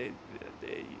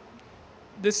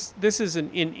this is an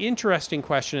interesting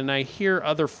question, and I hear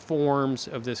other forms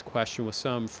of this question with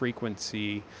some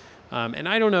frequency. And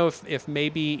I don't know if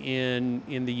maybe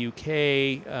in the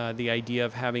UK, the idea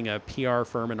of having a PR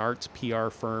firm, an arts PR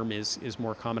firm, is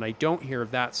more common. I don't hear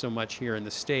of that so much here in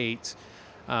the States.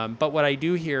 But what I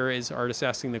do hear is artists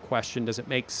asking the question, does it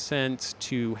make sense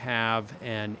to have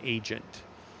an agent?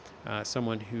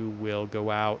 Someone who will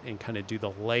go out and kind of do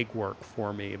the legwork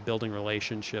for me, building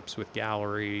relationships with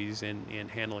galleries and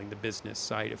handling the business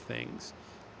side of things.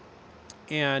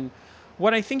 And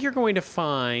what I think you're going to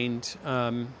find,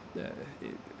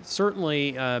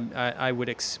 certainly I would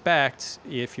expect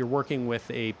if you're working with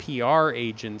a PR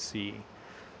agency,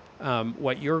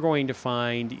 what you're going to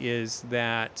find is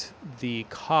that the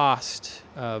cost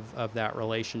of that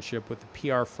relationship with the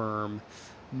PR firm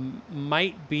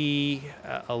might be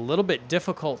a little bit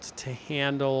difficult to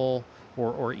handle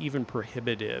or even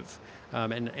prohibitive.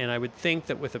 And I would think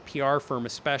that with a PR firm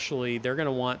especially, they're going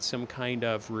to want some kind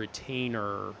of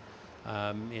retainer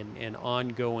and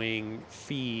ongoing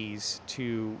fees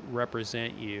to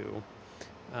represent you.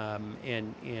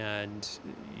 And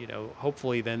you know,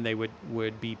 hopefully then they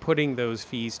would be putting those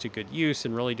fees to good use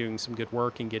and really doing some good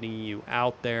work and getting you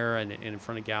out there and in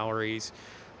front of galleries.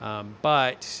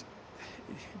 But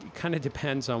it kind of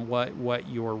depends on what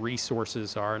your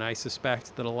resources are. And I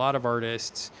suspect that a lot of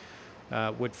artists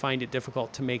would find it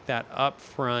difficult to make that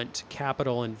upfront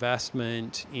capital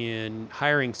investment in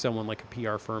hiring someone like a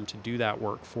PR firm to do that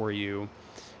work for you.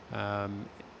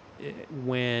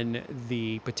 When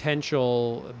the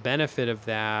potential benefit of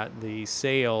that, the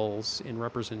sales and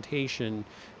representation,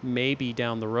 may be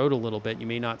down the road a little bit. You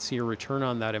may not see a return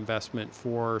on that investment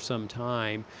for some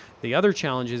time. The other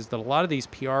challenge is that a lot of these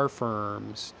PR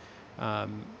firms or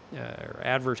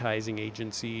advertising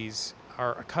agencies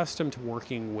are accustomed to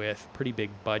working with pretty big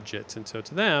budgets. And so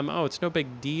to them, oh, it's no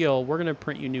big deal. We're going to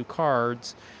print you new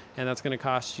cards, and that's going to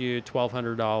cost you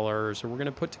 $1,200, or we're going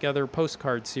to put together a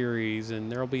postcard series,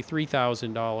 and there'll be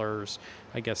 $3,000.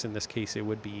 I guess in this case it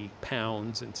would be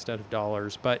pounds instead of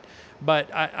dollars. But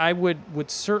I would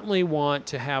certainly want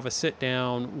to have a sit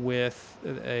down with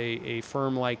a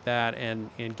firm like that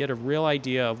and get a real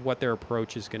idea of what their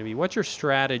approach is going to be. What's your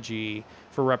strategy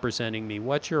for representing me?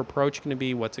 What's your approach going to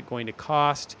be? What's it going to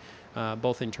cost?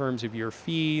 Both in terms of your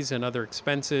fees and other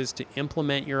expenses to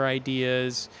implement your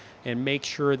ideas, and make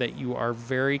sure that you are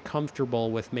very comfortable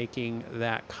with making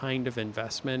that kind of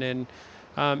investment. And,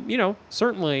 you know,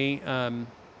 certainly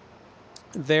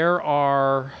there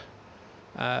are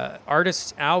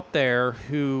artists out there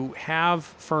who have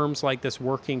firms like this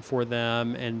working for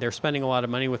them, and they're spending a lot of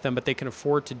money with them, but they can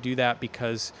afford to do that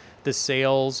because the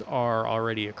sales are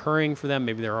already occurring for them.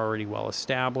 Maybe they're already well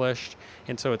established.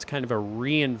 And so it's kind of a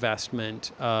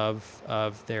reinvestment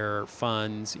of their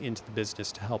funds into the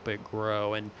business to help it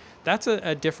grow. And that's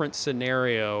a different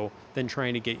scenario than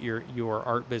trying to get your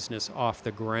art business off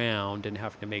the ground and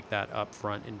having to make that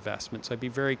upfront investment. So I'd be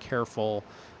very careful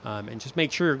and just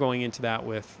make sure you're going into that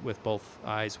with both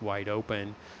eyes wide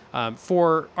open.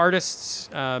 For artists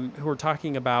who are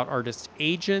talking about artist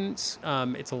agents,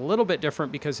 it's a little bit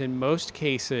different because in most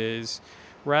cases,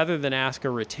 rather than ask a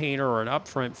retainer or an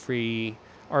upfront fee,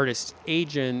 artist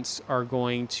agents are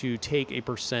going to take a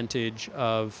percentage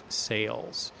of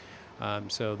sales.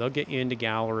 So they'll get you into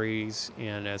galleries,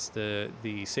 and as the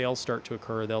sales start to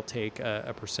occur, they'll take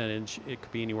a percentage. It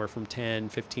could be anywhere from 10,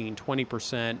 15,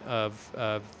 20%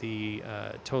 of the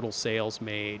total sales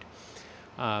made.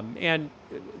 And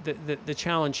the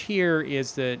challenge here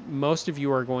is that most of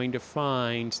you are going to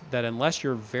find that unless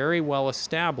you're very well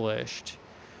established,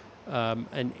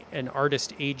 an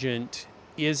artist agent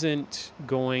isn't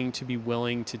going to be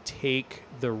willing to take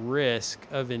the risk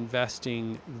of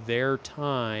investing their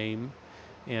time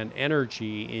and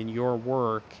energy in your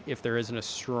work if there isn't a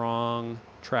strong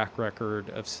track record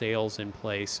of sales in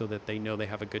place so that they know they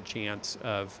have a good chance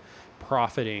of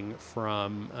profiting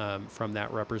from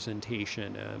that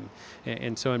representation.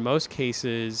 And so in most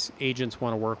cases, agents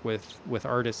want to work with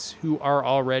artists who are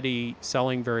already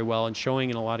selling very well and showing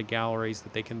in a lot of galleries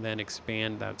that they can then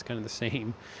expand. That's kind of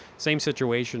the same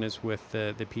situation as with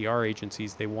the PR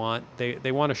agencies. They want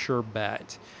a sure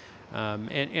bet.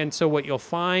 And so what you'll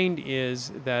find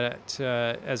is that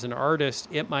as an artist,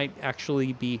 it might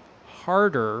actually be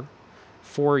harder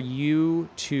for you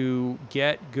to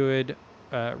get good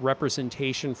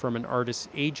representation from an artist's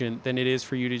agent than it is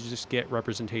for you to just get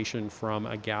representation from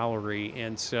a gallery.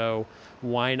 And so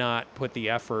why not put the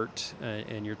effort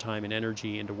and your time and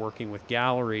energy into working with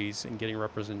galleries and getting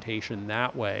representation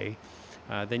that way?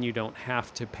 Then you don't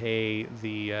have to pay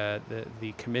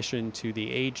the commission to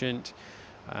the agent.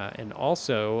 And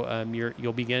also,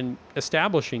 you'll begin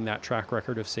establishing that track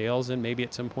record of sales, and maybe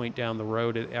at some point down the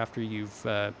road, after you've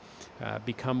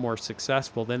become more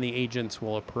successful, then the agents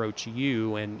will approach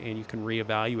you, and you can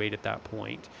reevaluate at that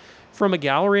point. From a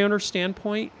gallery owner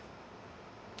standpoint,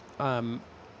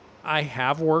 I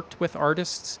have worked with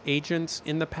artists' agents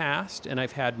in the past, and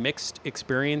I've had mixed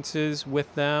experiences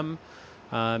with them.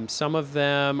 Some of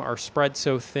them are spread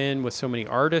so thin with so many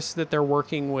artists that they're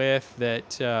working with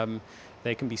that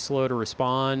they can be slow to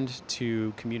respond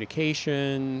to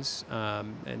communications,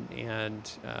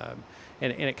 and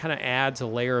it kind of adds a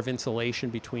layer of insulation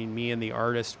between me and the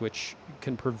artist, which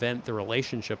can prevent the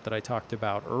relationship that I talked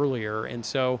about earlier. And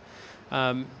so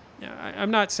I'm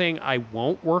not saying I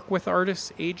won't work with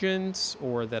artists' agents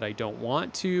or that I don't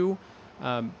want to,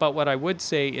 but what I would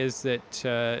say is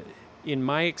that in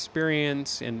my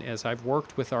experience, and as I've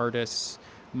worked with artists,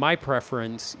 my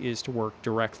preference is to work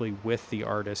directly with the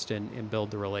artist and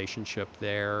build the relationship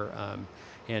there.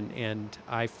 And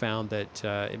I found that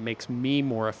it makes me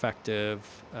more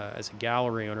effective as a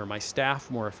gallery owner, my staff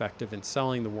more effective in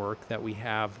selling the work, that we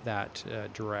have that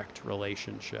direct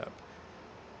relationship.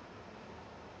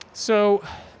 So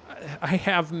I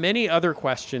have many other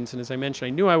questions, and as I mentioned, I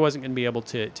knew I wasn't going to be able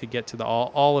to get to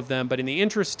all of them, but in the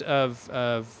interest of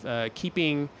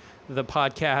keeping the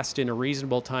podcast in a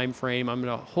reasonable time frame, I'm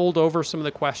going to hold over some of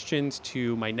the questions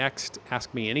to my next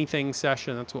Ask Me Anything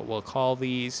session. That's what we'll call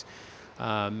these.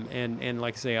 And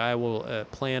like I say, I will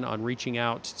plan on reaching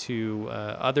out to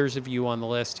others of you on the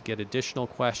list to get additional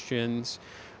questions.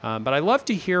 But I'd love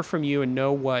to hear from you and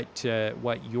know what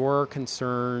your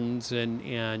concerns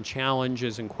and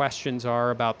challenges and questions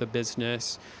are about the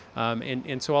business.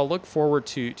 And so I'll look forward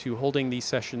to holding these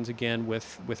sessions again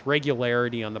with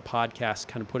regularity on the podcast,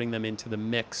 kind of putting them into the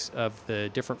mix of the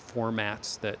different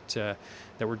formats that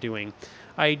we're doing.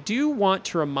 I do want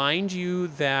to remind you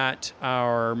that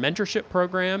our mentorship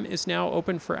program is now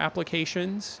open for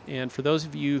applications. And for those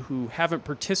of you who haven't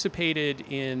participated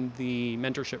in the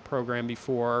mentorship program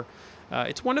before,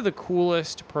 it's one of the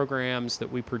coolest programs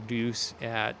that we produce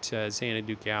at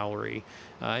Xanadu Gallery.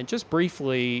 And just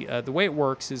briefly, the way it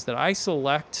works is that I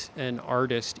select an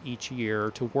artist each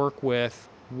year to work with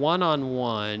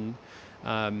one-on-one.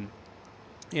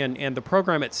 And the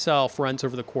program itself runs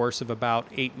over the course of about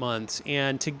 8 months.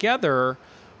 And together,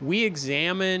 we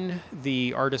examine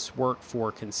the artist's work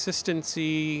for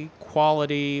consistency,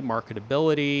 quality,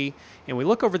 marketability, and we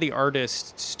look over the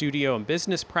artist's studio and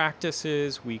business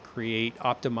practices. We create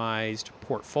optimized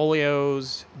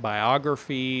portfolios,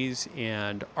 biographies,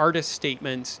 and artist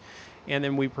statements. And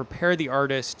then we prepare the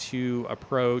artist to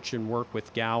approach and work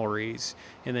with galleries.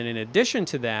 And then in addition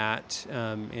to that,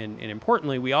 and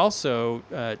importantly, we also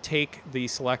take the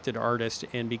selected artist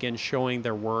and begin showing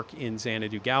their work in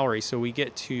Xanadu Gallery. So we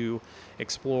get to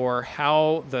explore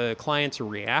how the clients are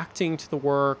reacting to the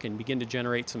work and begin to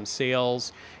generate some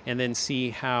sales, and then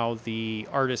see how the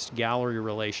artist-gallery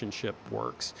relationship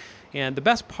works. And the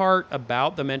best part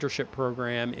about the mentorship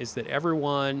program is that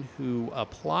everyone who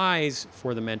applies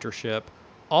for the mentorship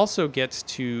also gets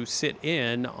to sit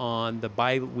in on the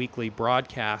bi-weekly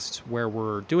broadcasts where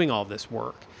we're doing all this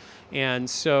work. And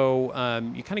so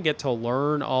you kind of get to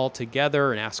learn all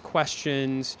together and ask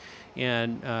questions.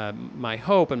 And my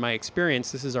hope and my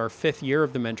experience, this is our 5th year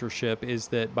of the mentorship, is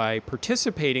that by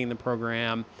participating in the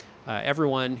program,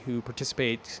 everyone who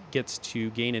participates gets to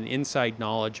gain an inside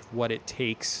knowledge of what it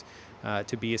takes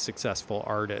to be a successful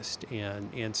artist.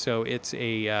 And so it's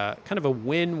a kind of a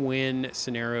win-win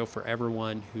scenario for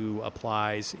everyone who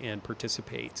applies and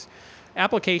participates.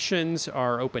 Applications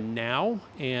are open now,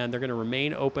 and they're going to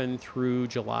remain open through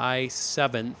July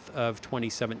 7th of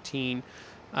 2017.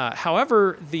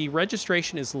 However, the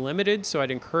registration is limited, so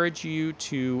I'd encourage you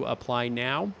to apply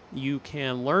now. You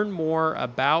can learn more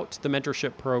about the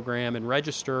mentorship program and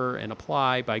register and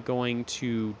apply by going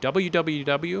to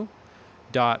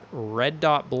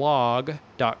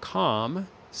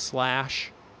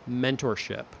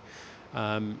www.red.blog.com/mentorship.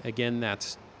 Again,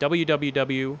 that's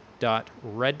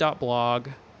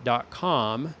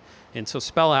www.red.blog.com. And so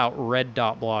spell out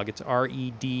red.blog. It's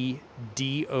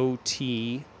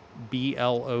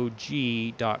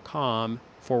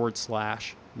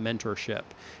reddotblog.com/mentorship.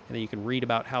 And then you can read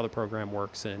about how the program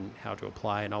works and how to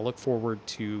apply. And I'll look forward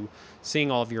to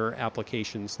seeing all of your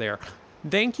applications there.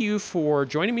 Thank you for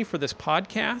joining me for this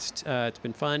podcast. It's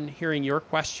been fun hearing your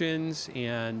questions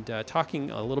and talking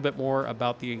a little bit more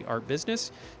about the art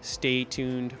business. Stay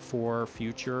tuned for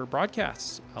future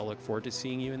broadcasts. I'll look forward to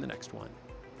seeing you in the next one.